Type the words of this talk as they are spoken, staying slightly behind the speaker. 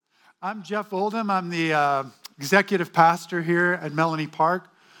I'm Jeff Oldham. I'm the executive pastor here at Melanie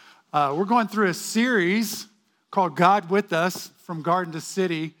Park. We're going through a series called God With Us from Garden to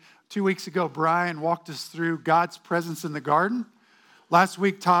City. 2 weeks ago, Brian walked us through God's presence in the garden. Last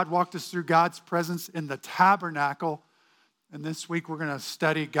week, Todd walked us through God's presence in the tabernacle. And this week, we're going to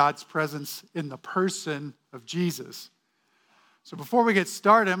study God's presence in the person of Jesus. So before we get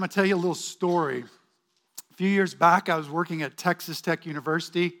started, I'm going to tell you a little story. A few years back, I was working at Texas Tech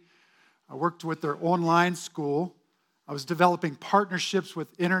University. I worked with their online school. I was developing partnerships with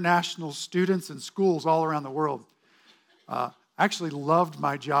international students and schools all around the world. I actually loved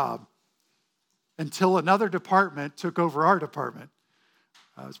my job until another department took over our department.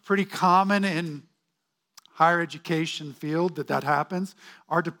 It's pretty common in higher education field that happens.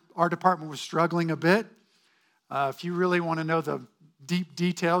 Our department was struggling a bit. If you really want to know the deep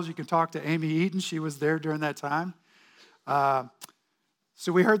details, you can talk to Amy Eaton. She was there during that time.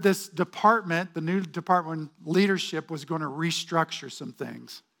 So we heard this department, the new department leadership, was going to restructure some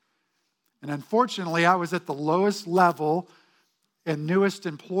things. And unfortunately, I was at the lowest level and newest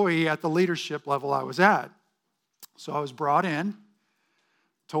employee at the leadership level I was at. So I was brought in,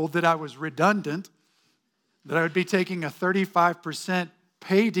 told that I was redundant, that I would be taking a 35%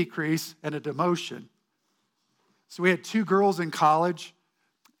 pay decrease and a demotion. So we had 2 girls in college.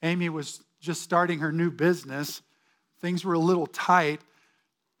 Amy was just starting her new business. Things were a little tight.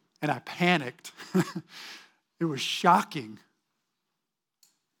 And I panicked. It was shocking.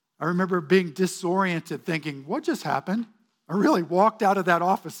 I remember being disoriented, thinking, what just happened? I really walked out of that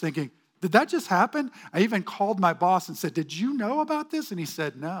office thinking, did that just happen? I even called my boss and said, did you know about this? And he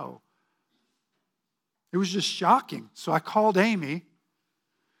said, no. It was just shocking. So I called Amy.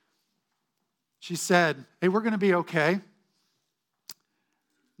 She said, hey, we're going to be okay. And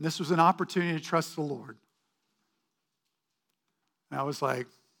this was an opportunity to trust the Lord. And I was like,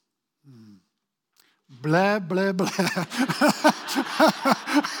 blah, blah, blah.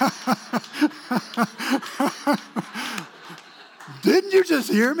 Didn't you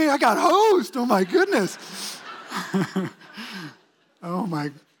just hear me? I got hosed. Oh, my goodness. Oh,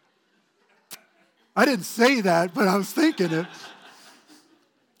 my. I didn't say that, but I was thinking it.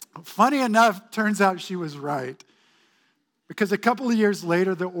 Funny enough, turns out she was right. Because a couple of years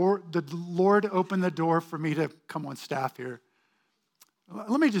later, the Lord opened the door for me to come on staff here.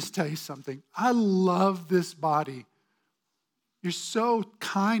 Let me just tell you something. I love this body. You're so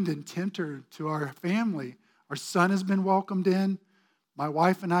kind and tender to our family. Our son has been welcomed in. My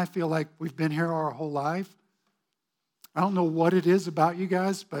wife and I feel like we've been here our whole life. I don't know what it is about you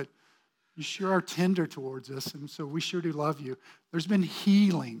guys, but you sure are tender towards us, and so we sure do love you. There's been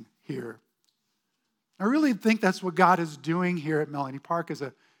healing here. I really think that's what God is doing here at Melanie Park, is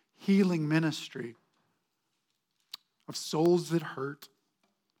a healing ministry of souls that hurt.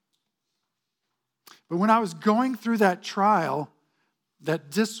 But when I was going through that trial,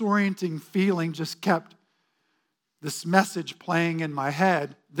 that disorienting feeling just kept this message playing in my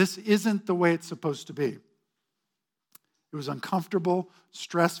head. This isn't the way it's supposed to be. It was uncomfortable,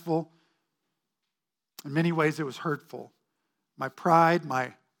 stressful. In many ways, it was hurtful. My pride,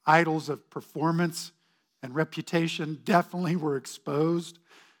 my idols of performance and reputation definitely were exposed.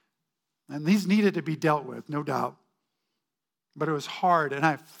 And these needed to be dealt with, no doubt. But it was hard, and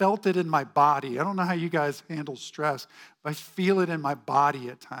I felt it in my body. I don't know how you guys handle stress, but I feel it in my body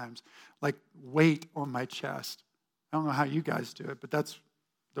at times, like weight on my chest. I don't know how you guys do it, but that's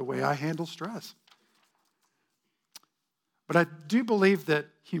the way I handle stress. But I do believe that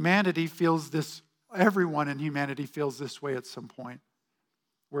humanity feels this, everyone in humanity feels this way at some point,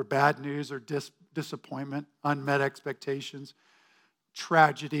 where bad news or disappointment, unmet expectations,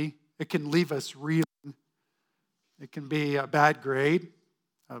 tragedy, it can leave us reeling. It can be a bad grade,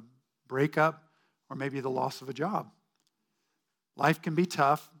 a breakup, or maybe the loss of a job. Life can be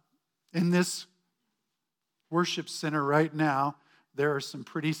tough. In this worship center right now, there are some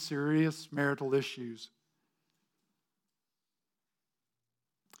pretty serious marital issues.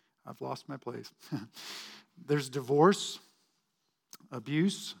 I've lost my place. There's divorce,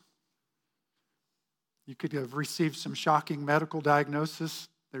 abuse. You could have received some shocking medical diagnosis.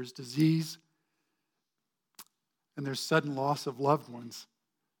 There's disease. And there's sudden loss of loved ones.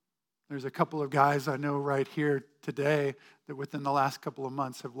 There's a couple of guys I know right here today that within the last couple of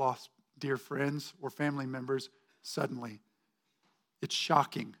months have lost dear friends or family members suddenly. It's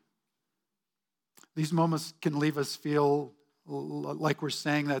shocking. These moments can leave us feel like we're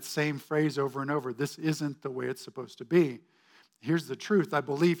saying that same phrase over and over. This isn't the way it's supposed to be. Here's the truth. I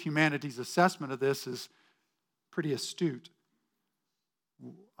believe humanity's assessment of this is pretty astute.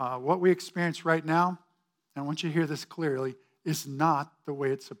 What we experience right now, I want you to hear this clearly, is not the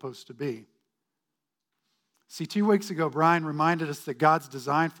way it's supposed to be. See, 2 weeks ago, Brian reminded us that God's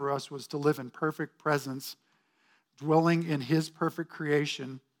design for us was to live in perfect presence, dwelling in His perfect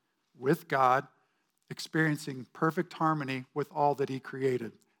creation with God, experiencing perfect harmony with all that He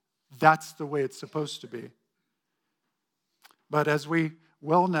created. That's the way it's supposed to be. But as we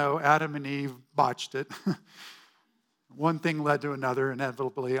well know, Adam and Eve botched it. One thing led to another.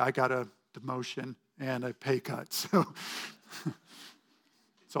 Inevitably, I got a demotion and a pay cut. So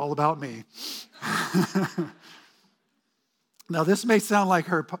it's all about me. Now, this may sound like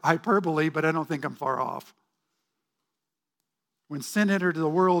hyperbole, but I don't think I'm far off. When sin entered the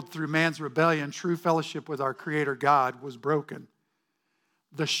world through man's rebellion, true fellowship with our Creator God was broken.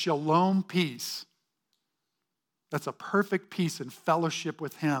 The shalom peace, that's a perfect peace and fellowship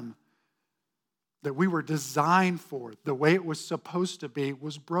with Him that we were designed for, the way it was supposed to be,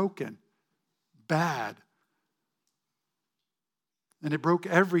 was broken. Bad. And it broke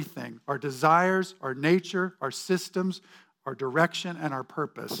everything. Our desires, our nature, our systems, our direction, and our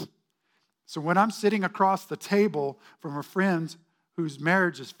purpose. So when I'm sitting across the table from a friend whose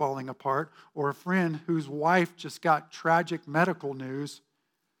marriage is falling apart, or a friend whose wife just got tragic medical news,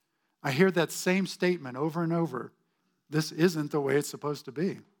 I hear that same statement over and over. This isn't the way it's supposed to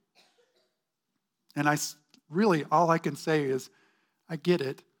be. And all I can say is, I get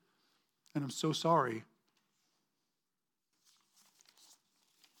it, and I'm so sorry.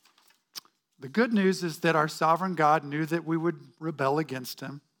 The good news is that our sovereign God knew that we would rebel against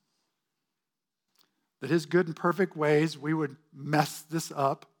Him, that His good and perfect ways, we would mess this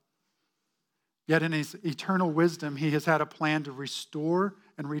up. Yet in His eternal wisdom, He has had a plan to restore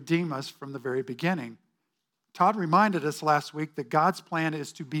and redeem us from the very beginning. Todd reminded us last week that God's plan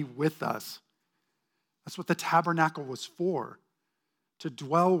is to be with us. That's what the tabernacle was for, to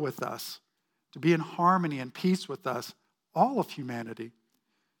dwell with us, to be in harmony and peace with us, all of humanity.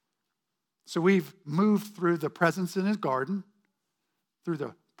 So we've moved through the presence in His garden, through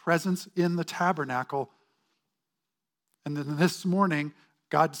the presence in the tabernacle, and then this morning,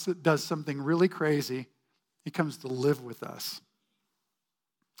 God does something really crazy. He comes to live with us.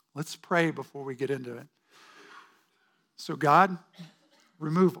 Let's pray before we get into it. So God,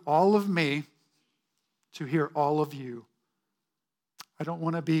 remove all of me to hear all of you. I don't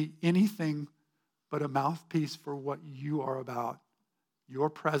want to be anything but a mouthpiece for what you are about. Your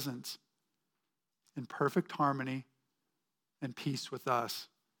presence in perfect harmony and peace with us.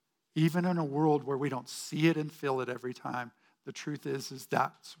 Even in a world where we don't see it and feel it every time, the truth is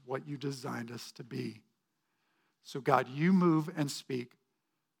that's what you designed us to be. So God, you move and speak.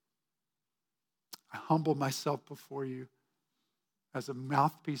 I humble myself before you as a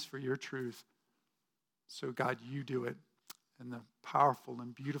mouthpiece for your truth. So God, you do it in the powerful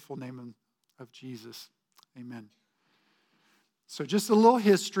and beautiful name of Jesus. Amen. So just a little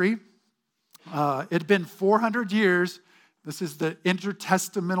history. It had been 400 years. This is the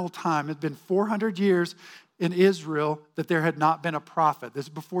intertestamental time. It had been 400 years in Israel that there had not been a prophet. This is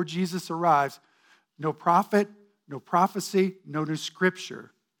before Jesus arrives. No prophet, no prophecy, no new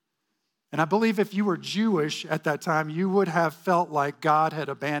scripture. And I believe if you were Jewish at that time, you would have felt like God had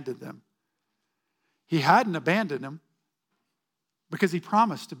abandoned them. He hadn't abandoned them because He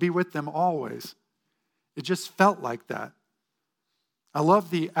promised to be with them always. It just felt like that. I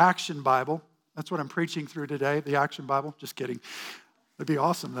love the Action Bible. That's what I'm preaching through today, the Action Bible. Just kidding. That'd be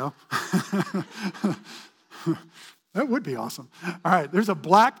awesome, though. That would be awesome. All right, there's a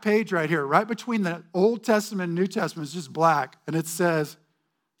black page right here, right between the Old Testament and New Testament. It's just black, and it says,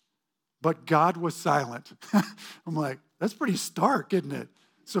 but God was silent. I'm like, that's pretty stark, isn't it?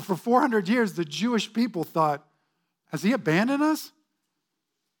 So for 400 years, the Jewish people thought, has He abandoned us?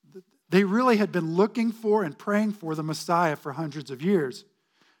 They really had been looking for and praying for the Messiah for hundreds of years.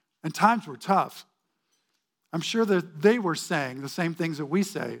 And times were tough. I'm sure that they were saying the same things that we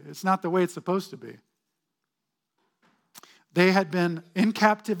say. It's not the way it's supposed to be. They had been in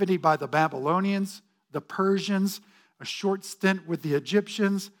captivity by the Babylonians, the Persians, a short stint with the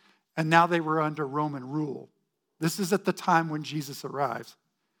Egyptians, and now they were under Roman rule. This is at the time when Jesus arrives.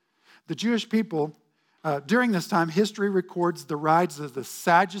 The Jewish people, during this time, history records the rise of the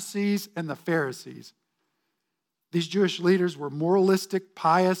Sadducees and the Pharisees. These Jewish leaders were moralistic,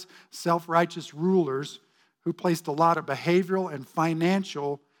 pious, self-righteous rulers who placed a lot of behavioral and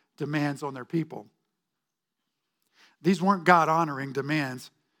financial demands on their people. These weren't God-honoring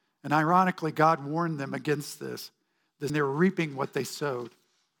demands, and ironically, God warned them against this. Then they were reaping what they sowed.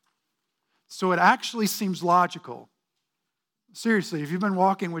 So it actually seems logical. Seriously, if you've been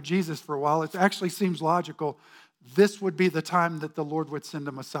walking with Jesus for a while, it actually seems logical. This would be the time that the Lord would send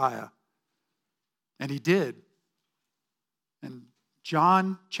a Messiah. And He did. In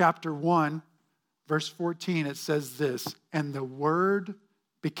John chapter 1, verse 14, it says this, "And the Word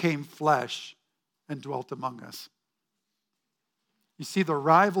became flesh and dwelt among us." You see, the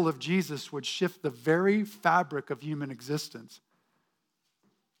arrival of Jesus would shift the very fabric of human existence.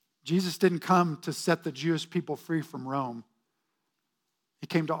 Jesus didn't come to set the Jewish people free from Rome. He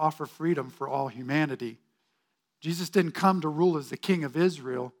came to offer freedom for all humanity. Jesus didn't come to rule as the king of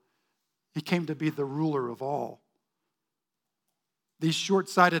Israel. He came to be the ruler of all. These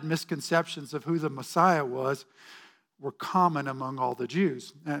short-sighted misconceptions of who the Messiah was were common among all the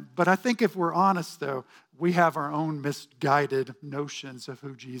Jews. But I think if we're honest, though, we have our own misguided notions of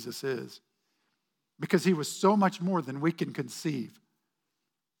who Jesus is, because he was so much more than we can conceive.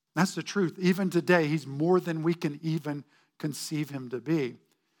 That's the truth. Even today, he's more than we can even conceive him to be.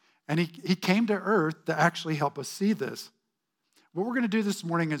 And he came to earth to actually help us see this. What we're going to do this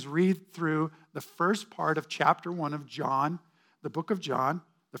morning is read through the first part of chapter 1 of John, the book of John,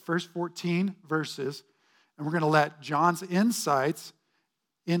 the first 14 verses, and we're going to let John's insights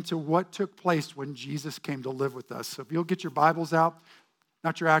into what took place when Jesus came to live with us. So if you'll get your Bibles out,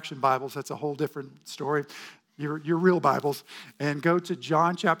 not your action Bibles, that's a whole different story, your real Bibles, and go to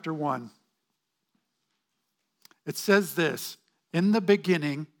John chapter 1. It says this, "In the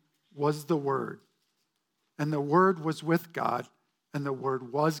beginning was the Word, and the Word was with God, and the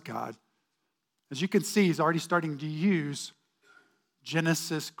Word was God." As you can see, he's already starting to use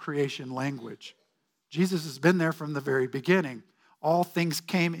Genesis creation language. Jesus has been there from the very beginning. All things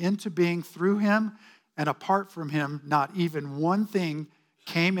came into being through him, and apart from him, not even one thing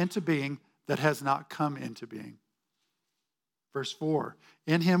came into being that has not come into being. Verse 4,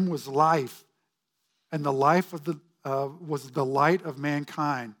 "In him was life, and the life was the light of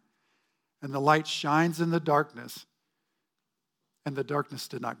mankind. And the light shines in the darkness, and the darkness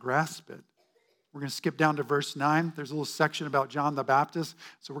did not grasp it." We're going to skip down to verse 9. There's a little section about John the Baptist,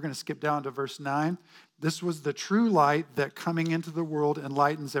 so we're going to skip down to verse 9. "This was the true light that coming into the world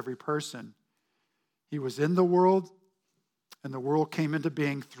enlightens every person. He was in the world, and the world came into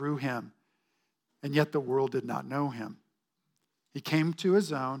being through him, and yet the world did not know him. He came to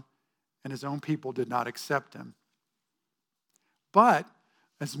his own, and his own people did not accept him. But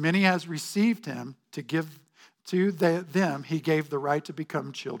as many as received him, to give to them, he gave the right to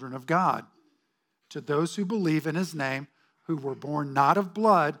become children of God, to those who believe in his name, who were born not of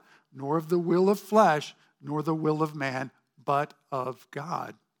blood, nor of the will of flesh, nor the will of man, but of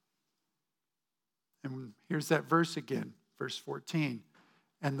God." And here's that verse again, verse 14.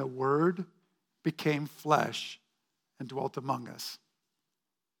 "And the Word became flesh and dwelt among us."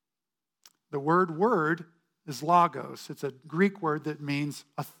 The word is logos. It's a Greek word that means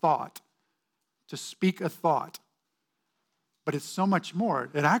a thought, to speak a thought. But it's so much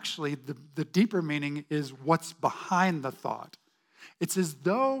more. It actually, the deeper meaning is what's behind the thought. It's as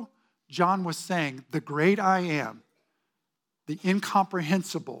though John was saying, the great I am, the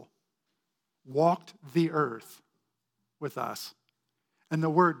incomprehensible, walked the earth with us. And the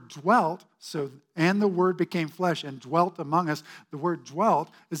word dwelt, and the Word became flesh and dwelt among us. The word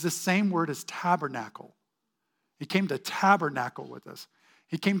dwelt is the same word as tabernacle. He came to tabernacle with us.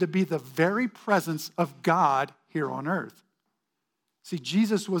 He came to be the very presence of God here on earth. See,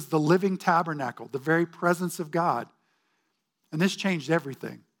 Jesus was the living tabernacle, the very presence of God. And this changed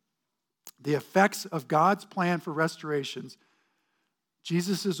everything. The effects of God's plan for restorations,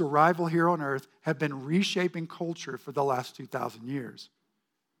 Jesus' arrival here on earth, have been reshaping culture for the last 2,000 years.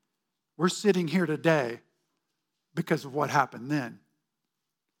 We're sitting here today because of what happened then.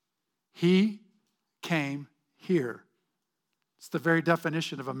 He came here. It's the very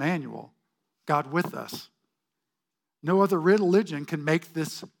definition of Emmanuel, God with us. No other religion can make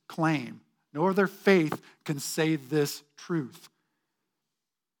this claim. No other faith can say this truth.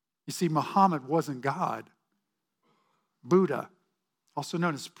 You see, Muhammad wasn't God. Buddha, also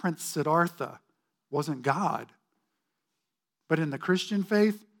known as Prince Siddhartha, wasn't God. But in the Christian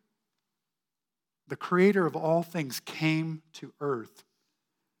faith, the creator of all things came to earth.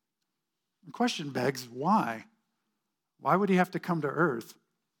 The question begs, why? Why would he have to come to earth?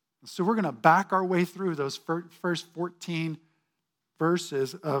 So we're going to back our way through those first 14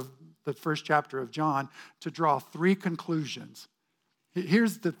 verses of the first chapter of John to draw three conclusions.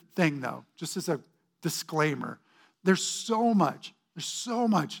 Here's the thing, though, just as a disclaimer. There's so much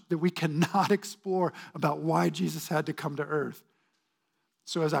that we cannot explore about why Jesus had to come to earth.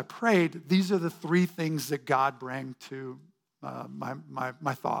 So as I prayed, these are the three things that God brought to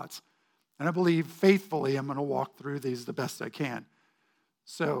my thoughts. And I believe faithfully I'm going to walk through these the best I can.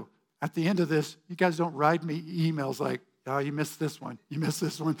 So at the end of this, you guys don't write me emails like, "Oh, you missed this one. You missed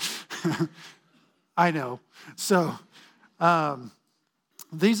this one." I know. So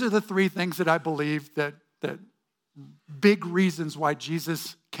These are the three things that I believe that big reasons why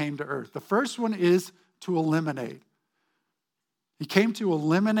Jesus came to earth. The first one is to eliminate. He came to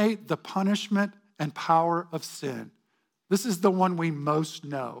eliminate the punishment and power of sin. This is the one we most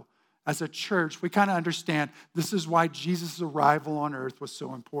know. As a church, we kind of understand this is why Jesus' arrival on earth was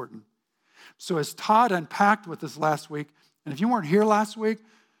so important. So as Todd unpacked with us last week, and if you weren't here last week,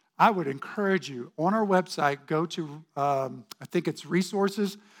 I would encourage you, on our website, go to, I think it's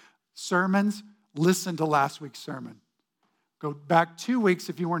resources, sermons, listen to last week's sermon. Go back 2 weeks,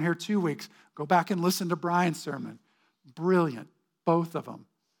 if you weren't here 2 weeks, go back and listen to Brian's sermon. Brilliant, both of them.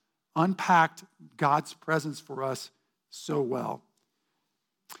 Unpacked God's presence for us so well.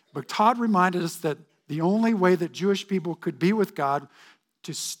 But Todd reminded us that the only way that Jewish people could be with God,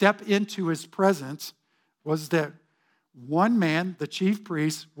 to step into his presence, was that one man, the chief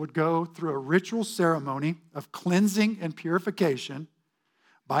priest, would go through a ritual ceremony of cleansing and purification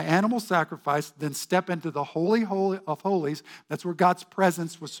by animal sacrifice, then step into the Holy of Holies. That's where God's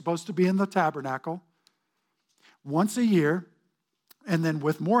presence was supposed to be in the tabernacle. Once a year, and then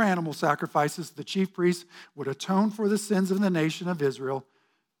with more animal sacrifices, the chief priest would atone for the sins of the nation of Israel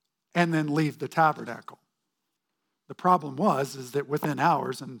and then leave the tabernacle. The problem is that within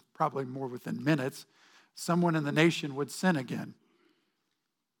hours, and probably more within minutes, someone in the nation would sin again.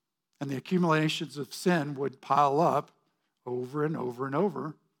 And the accumulations of sin would pile up over and over and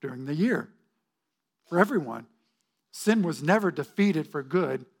over during the year for everyone. Sin was never defeated for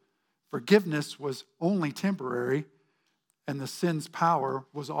good. Forgiveness was only temporary, and the sin's power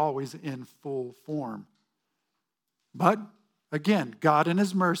was always in full form. But again, God in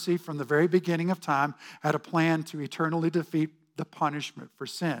his mercy from the very beginning of time had a plan to eternally defeat the punishment for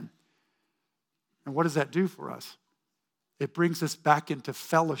sin. And what does that do for us? It brings us back into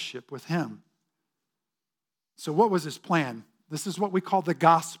fellowship with him. So what was his plan? This is what we call the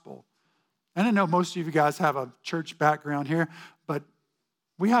gospel. And I know most of you guys have a church background here, but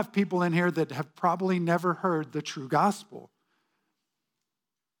we have people in here that have probably never heard the true gospel.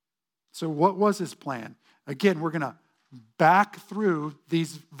 So what was his plan? Again, we're going to back through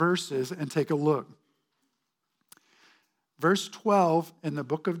these verses and take a look. Verse 12 in the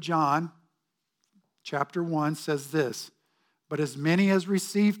book of John, chapter 1 says this, "But as many as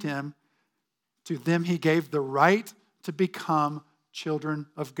received him, to them he gave the right to become children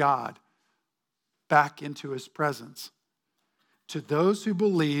of God," back into his presence, "to those who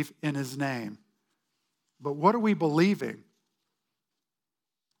believe in his name." But what are we believing?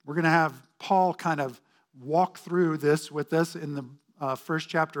 We're going to have Paul kind of walk through this with us in the first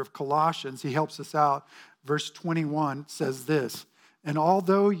chapter of Colossians. He helps us out. Verse 21 says this, "And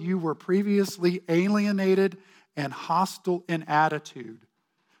although you were previously alienated and hostile in attitude,"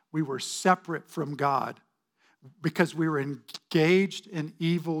 we were separate from God because we were engaged in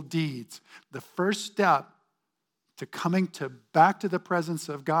evil deeds. The first step to coming back to the presence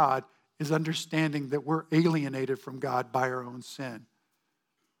of God is understanding that we're alienated from God by our own sin.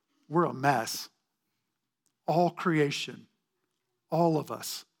 We're a mess. All creation, all of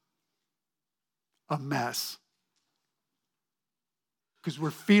us, a mess. Because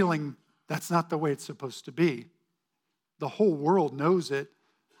we're feeling that's not the way it's supposed to be. The whole world knows it.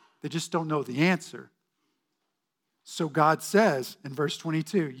 They just don't know the answer. So God says in verse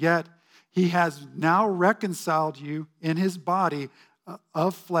 22, "Yet he has now reconciled you in his body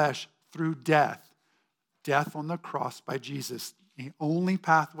of flesh through death." Death on the cross by Jesus, the only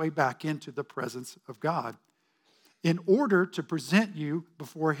pathway back into the presence of God, "in order to present you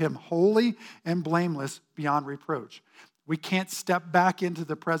before him holy and blameless beyond reproach." We can't step back into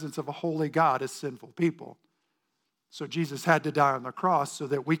the presence of a holy God as sinful people. So Jesus had to die on the cross so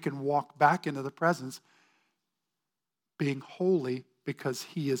that we can walk back into the presence being holy because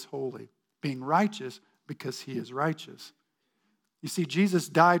he is holy, being righteous because he is righteous. You see, Jesus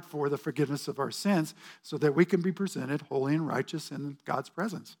died for the forgiveness of our sins so that we can be presented holy and righteous in God's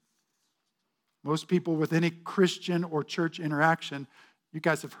presence. Most people with any Christian or church interaction, you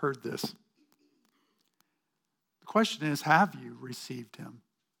guys have heard this. The question is, have you received him?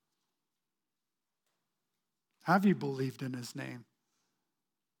 Have you believed in his name?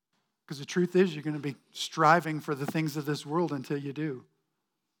 Because the truth is, you're going to be striving for the things of this world until you do.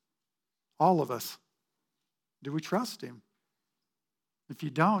 All of us. Do we trust him? If you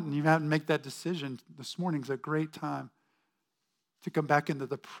don't and you haven't made that decision, this morning's a great time to come back into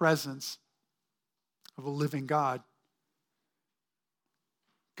the presence of a living God.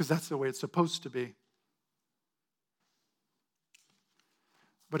 Because that's the way it's supposed to be.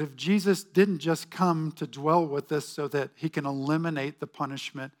 But if Jesus didn't just come to dwell with us so that he can eliminate the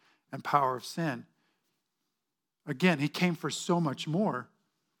punishment and power of sin, Again, he came for so much more.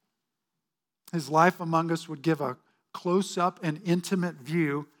 His life among us would give a close-up and intimate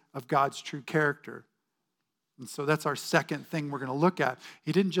view of God's true character. And so that's our second thing we're going to look at.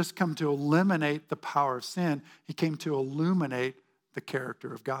 He didn't just come to eliminate the power of sin. He came to illuminate the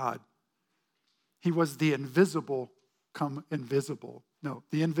character of God. He was the invisible come invisible. No,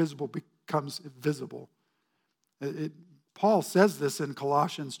 the invisible becomes visible. Paul says this in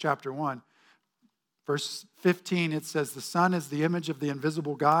Colossians chapter 1. Verse 15, it says, the Son is the image of the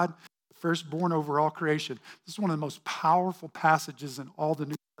invisible God, firstborn over all creation. This is one of the most powerful passages in all the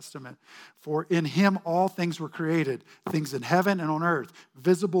New Testament. For in him all things were created, things in heaven and on earth,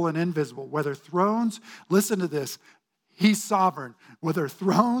 visible and invisible, whether thrones, listen to this, he's sovereign, whether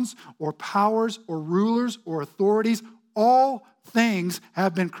thrones or powers or rulers or authorities, all things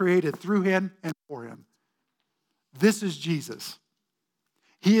have been created through him and for him. This is Jesus.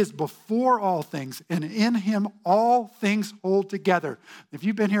 He is before all things, and in him all things hold together. If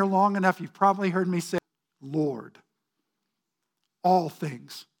you've been here long enough, you've probably heard me say, Lord, all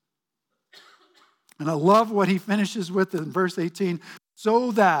things. And I love what he finishes with in verse 18,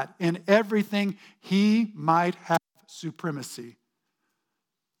 so that in everything he might have supremacy.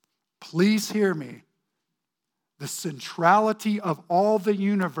 Please hear me. The centrality of all the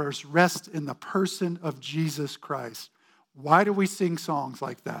universe rests in the person of Jesus Christ. Why do we sing songs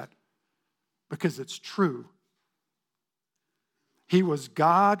like that? Because it's true. He was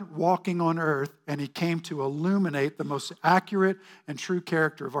God walking on earth, and he came to illuminate the most accurate and true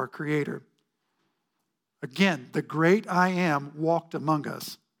character of our Creator. Again, the great I Am walked among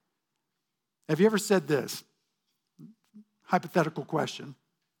us. Have you ever said this? Hypothetical question.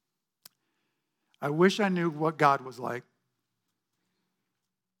 I wish I knew what God was like.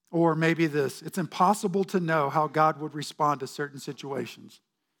 Or maybe this, it's impossible to know how God would respond to certain situations.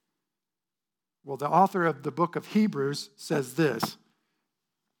 Well, the author of the book of Hebrews says this.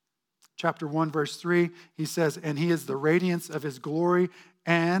 Chapter 1, verse 3, he says, and he is the radiance of his glory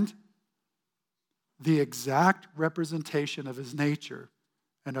and the exact representation of his nature,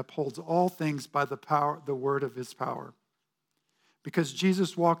 and upholds all things by the word of his power. Because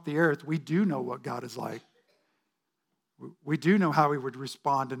Jesus walked the earth, we do know what God is like. We do know how he would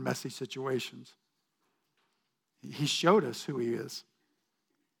respond in messy situations. He showed us who he is,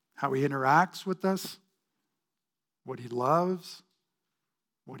 how he interacts with us, what he loves,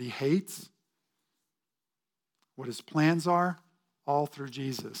 what he hates, what his plans are, all through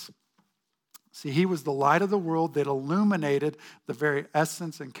Jesus. See, he was the light of the world that illuminated the very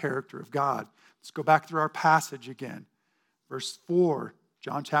essence and character of God. Let's go back through our passage again. Verse 4,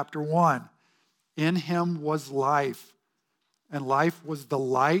 John chapter 1. In him was life, and life was the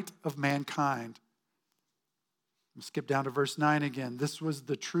light of mankind. We'll skip down to verse 9 again. This was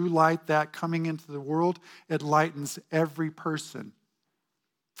the true light that, coming into the world, enlightens every person.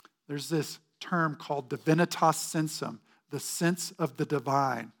 There's this term called divinitas sensum, the sense of the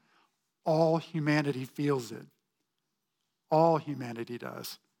divine. All humanity feels it. All humanity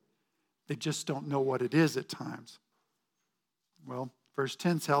does. They just don't know what it is at times. Well, verse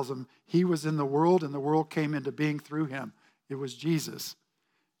 10 tells them, he was in the world, and the world came into being through him. It was Jesus.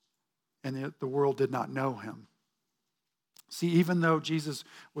 And the world did not know him. See, even though Jesus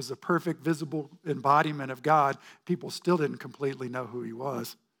was the perfect, visible embodiment of God, people still didn't completely know who he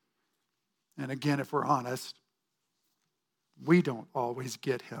was. And again, if we're honest, we don't always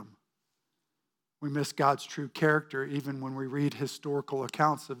get him. We miss God's true character even when we read historical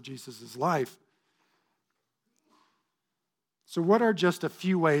accounts of Jesus' life. So what are just a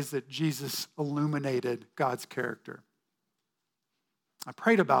few ways that Jesus illuminated God's character? I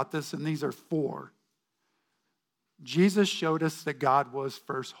prayed about this, and these are 4. Jesus showed us that God was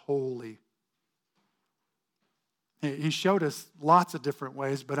first holy. He showed us lots of different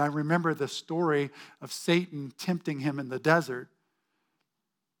ways, but I remember the story of Satan tempting him in the desert.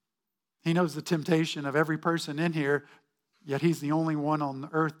 He knows the temptation of every person in here, yet he's the only one on the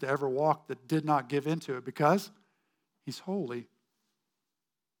earth to ever walk that did not give into it because he's holy.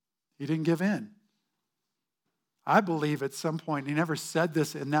 He didn't give in. I believe at some point, he never said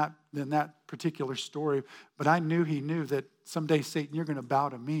this in that particular story, but I knew he knew that someday, Satan, you're going to bow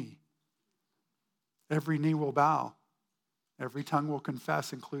to me. Every knee will bow. Every tongue will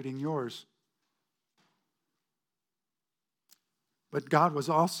confess, including yours. But God was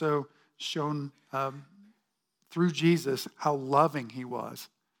also shown through Jesus how loving he was.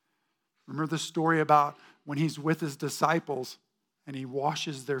 Remember the story about when he's with his disciples and he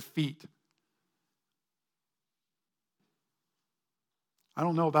washes their feet. I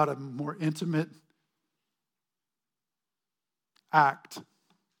don't know about a more intimate act.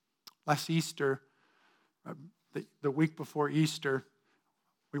 Last Easter, the week before Easter,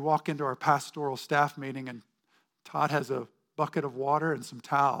 we walk into our pastoral staff meeting, and Todd has a bucket of water and some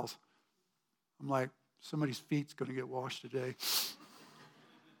towels. I'm like, somebody's feet's going to get washed today.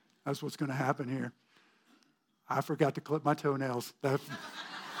 That's what's going to happen here. I forgot to clip my toenails.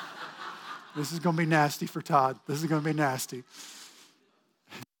 This is going to be nasty for Todd. This is going to be nasty.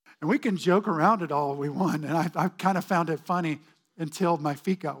 And we can joke around it all we want, and I kind of found it funny until my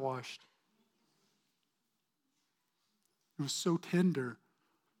feet got washed. It was so tender.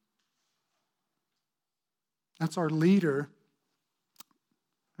 That's our leader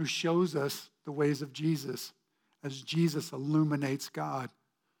who shows us the ways of Jesus as Jesus illuminates God.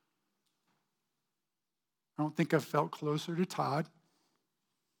 I don't think I've felt closer to Todd.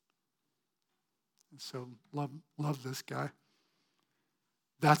 And so love this guy.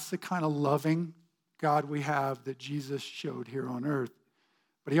 That's the kind of loving God we have that Jesus showed here on earth.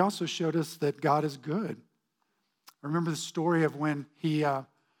 But he also showed us that God is good. I remember the story of when a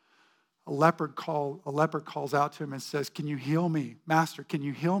leper calls out to him and says, "Can you heal me? Master, can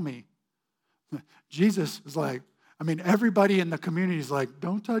you heal me?" Jesus is like, everybody in the community is like,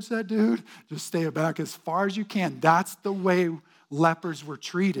 "Don't touch that dude. Just stay back as far as you can." That's the way lepers were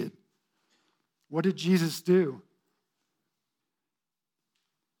treated. What did Jesus do?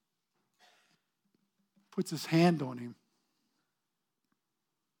 Puts his hand on him.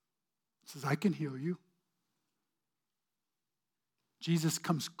 Says, "I can heal you." Jesus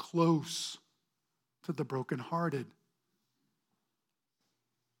comes close to the brokenhearted.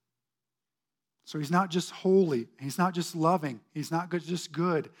 So he's not just holy. He's not just loving. He's not just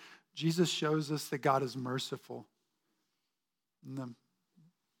good. Jesus shows us that God is merciful. You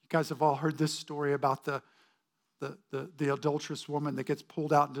guys have all heard this story about the adulterous woman that gets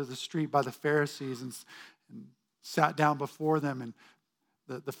pulled out into the street by the Pharisees and sat down before them. And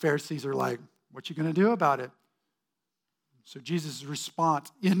the Pharisees are like, "What you going to do about it?" So Jesus'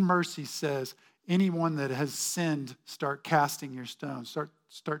 response in mercy says, "Anyone that has sinned, start casting your stones.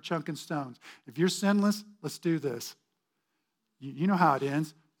 Start chunking stones. If you're sinless, let's do this." You know how it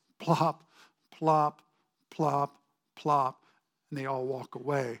ends. Plop, plop, plop, plop. And they all walk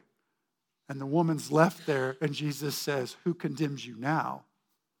away. And the woman's left there, and Jesus says, "Who condemns you now?"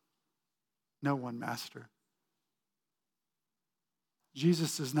 "No one, Master."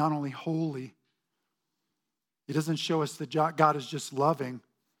 Jesus is not only holy, he doesn't show us that God is just loving.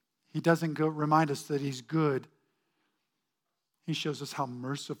 He doesn't remind us that he's good. He shows us how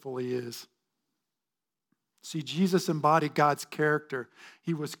merciful he is. See, Jesus embodied God's character.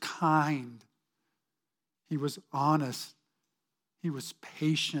 He was kind. He was honest. He was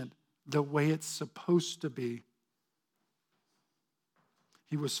patient, the way it's supposed to be.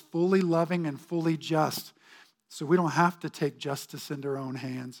 He was fully loving and fully just. So we don't have to take justice into our own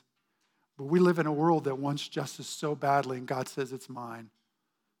hands. But we live in a world that wants justice so badly, and God says it's mine.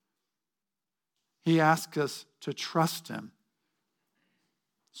 He asks us to trust him.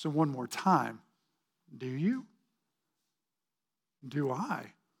 So one more time, do you? Do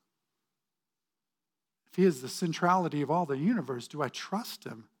I? If he is the centrality of all the universe, do I trust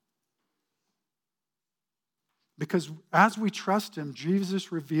him? Because as we trust him,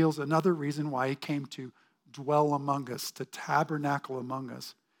 Jesus reveals another reason why he came to dwell among us, to tabernacle among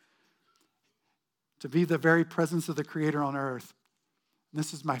us, to be the very presence of the Creator on earth. And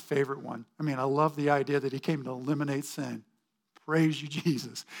this is my favorite one. I love the idea that he came to eliminate sin. Praise you,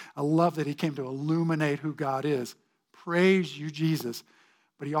 Jesus. I love that he came to illuminate who God is. Praise you, Jesus.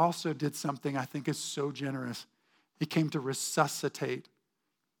 But he also did something I think is so generous. He came to resuscitate,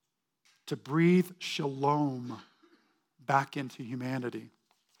 to breathe shalom back into humanity.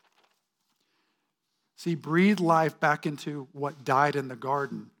 See, breathe life back into what died in the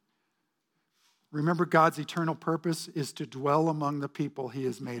garden. Remember, God's eternal purpose is to dwell among the people he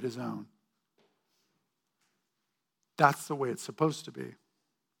has made his own. That's the way it's supposed to be.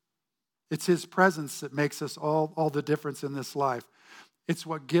 It's his presence that makes us all the difference in this life. It's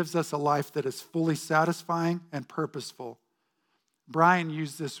what gives us a life that is fully satisfying and purposeful. Brian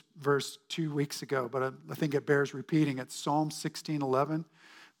used this verse 2 weeks ago, but I think it bears repeating. It's Psalm 16:11.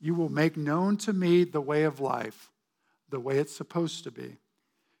 "You will make known to me the way of life, the way it's supposed to be.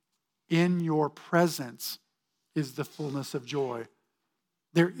 In your presence is the fullness of joy."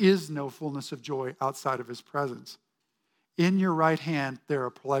 There is no fullness of joy outside of his presence. In your right hand, there are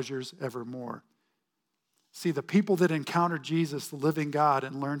pleasures evermore. See, the people that encountered Jesus, the living God,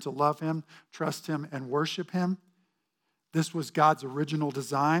 and learned to love him, trust him, and worship him, this was God's original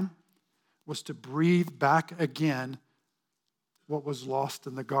design, was to breathe back again what was lost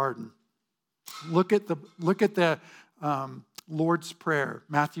in the garden. Look at the Lord's Prayer,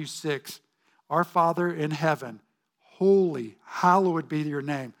 Matthew 6. Our Father in heaven, holy, hallowed be your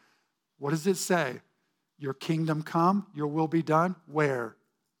name. What does it say? Your kingdom come, your will be done. Where?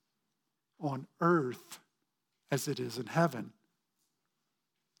 On earth as it is in heaven.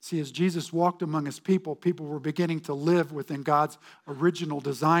 See, as Jesus walked among his people, people were beginning to live within God's original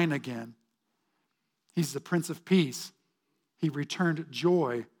design again. He's the Prince of Peace. He returned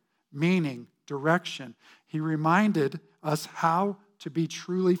joy, meaning, direction. He reminded us how to be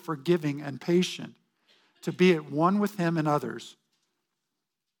truly forgiving and patient, to be at one with him and others,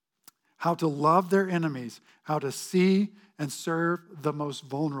 how to love their enemies, how to see and serve the most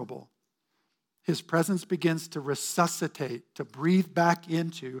vulnerable. His presence begins to resuscitate, to breathe back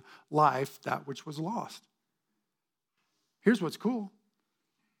into life that which was lost. Here's what's cool.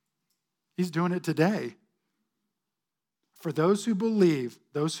 He's doing it today. For those who believe,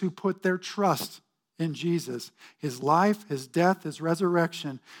 those who put their trust in Jesus, his life, his death, his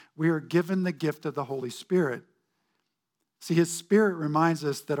resurrection, we are given the gift of the Holy Spirit. See, his Spirit reminds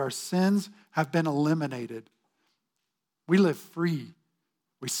us that our sins have been eliminated. We live free.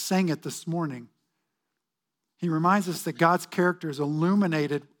 We sang it this morning. He reminds us that God's character is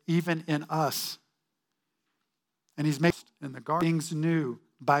illuminated even in us. And he's made in the garden things new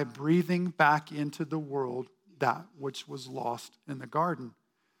by breathing back into the world that which was lost in the garden.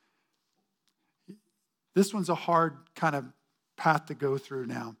 This one's a hard kind of path to go through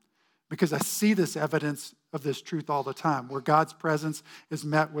now, because I see this evidence of this truth all the time, where God's presence is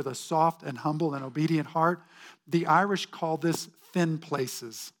met with a soft and humble and obedient heart. The Irish call this thin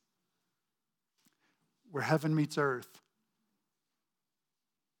places, where heaven meets earth.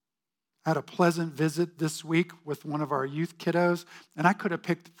 I had a pleasant visit this week with one of our youth kiddos, and I could have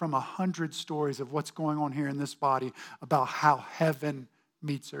picked from 100 stories of what's going on here in this body about how heaven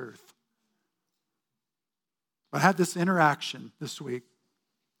meets earth. I had this interaction this week.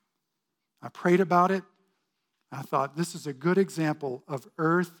 I prayed about it. I thought, this is a good example of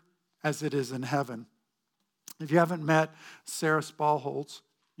earth as it is in heaven. If you haven't met Sarah Spallholz,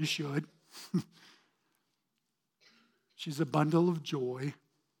 you should. She's a bundle of joy.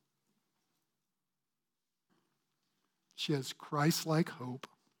 She has Christ-like hope.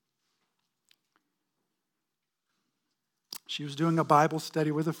 She was doing a Bible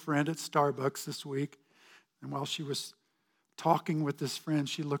study with a friend at Starbucks this week, and while she was talking with this friend,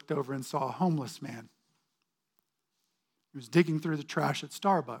 she looked over and saw a homeless man. He was digging through the trash at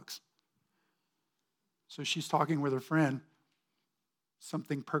Starbucks. So she's talking with her friend.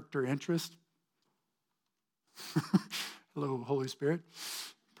 Something perked her interest. Hello, Holy Spirit.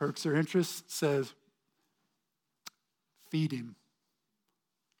 Perks her interest, says, feed him.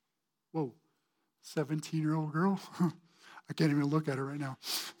 Whoa, 17-year-old girl? I can't even look at her right now.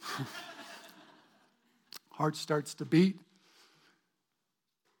 Heart starts to beat.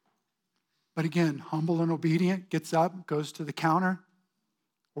 But again, humble and obedient, gets up, goes to the counter,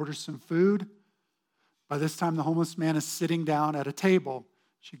 orders some food. By this time, the homeless man is sitting down at a table.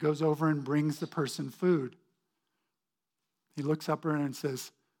 She goes over and brings the person food. He looks up at her and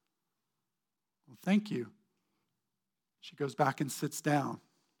says, well, thank you. She goes back and sits down.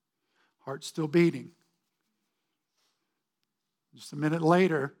 Heart still beating. Just a minute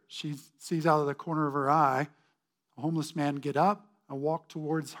later, she sees out of the corner of her eye a homeless man get up and walk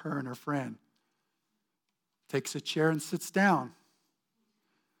towards her and her friend. Takes a chair and sits down.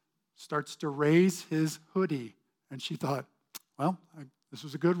 Starts to raise his hoodie. And she thought, well, this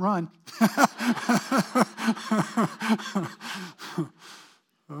was a good run.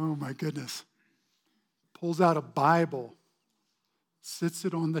 Oh my goodness. Pulls out a Bible, sits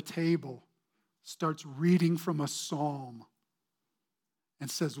it on the table, starts reading from a psalm, and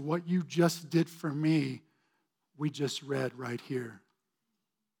says, what you just did for me, we just read right here.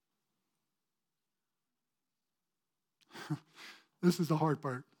 This is the hard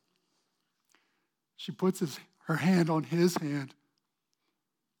part. She puts her hand on his hand,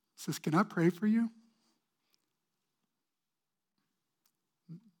 says, can I pray for you?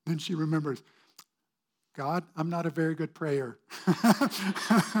 Then she remembers, God, I'm not a very good prayer.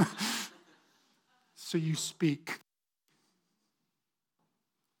 So you speak.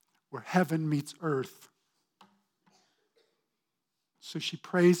 Where heaven meets earth. So she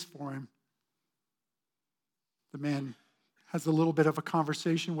prays for him. The man has a little bit of a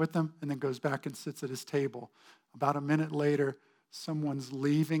conversation with him and then goes back and sits at his table. About a minute later, someone's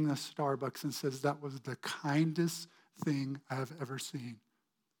leaving the Starbucks and says, that was the kindest thing I've ever seen.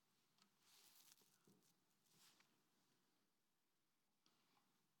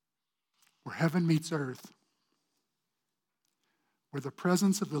 Where heaven meets earth. Where the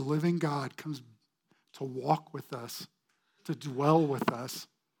presence of the living God comes to walk with us, to dwell with us.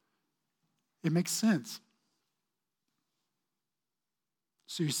 It makes sense.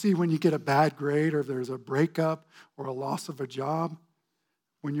 So you see, when you get a bad grade, or if there's a breakup or a loss of a job,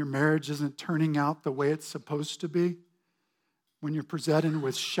 when your marriage isn't turning out the way it's supposed to be, when you're presented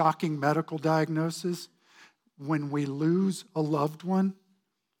with shocking medical diagnosis, when we lose a loved one,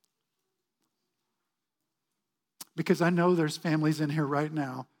 because I know there's families in here right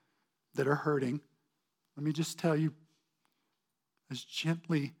now that are hurting. Let me just tell you, as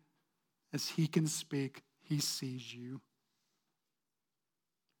gently as he can speak, he sees you.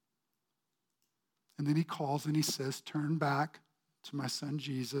 And then he calls and he says, turn back to my son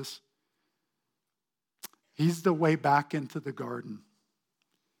Jesus. He's the way back into the garden.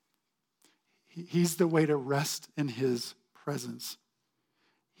 He's the way to rest in his presence.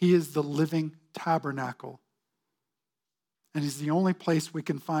 He is the living tabernacle. And he's the only place we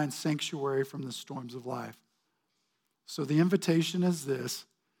can find sanctuary from the storms of life. So the invitation is this.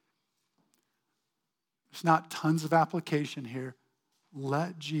 There's not tons of application here.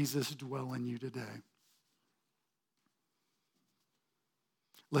 Let Jesus dwell in you today.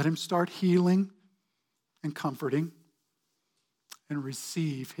 Let him start healing and comforting, and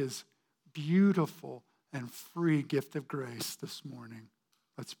receive his beautiful and free gift of grace this morning.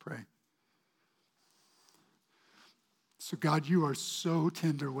 Let's pray. So God, you are so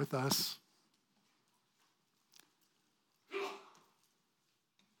tender with us.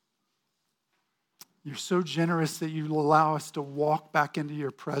 You're so generous that you allow us to walk back into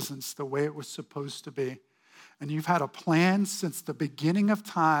your presence the way it was supposed to be. And you've had a plan since the beginning of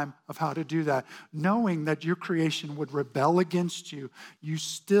time of how to do that. Knowing that your creation would rebel against you, you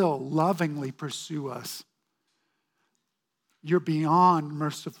still lovingly pursue us. You're beyond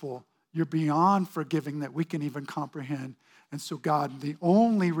merciful. You're beyond forgiving that we can even comprehend. And so, God, the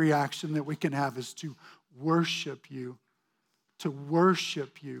only reaction that we can have is to worship you, to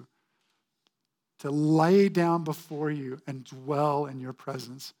lay down before you and dwell in your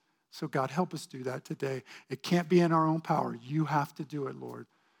presence. So God, help us do that today. It can't be in our own power. You have to do it, Lord.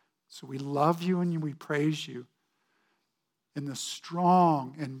 So we love you and we praise you in the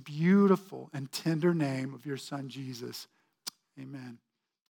strong and beautiful and tender name of your son, Jesus. Amen.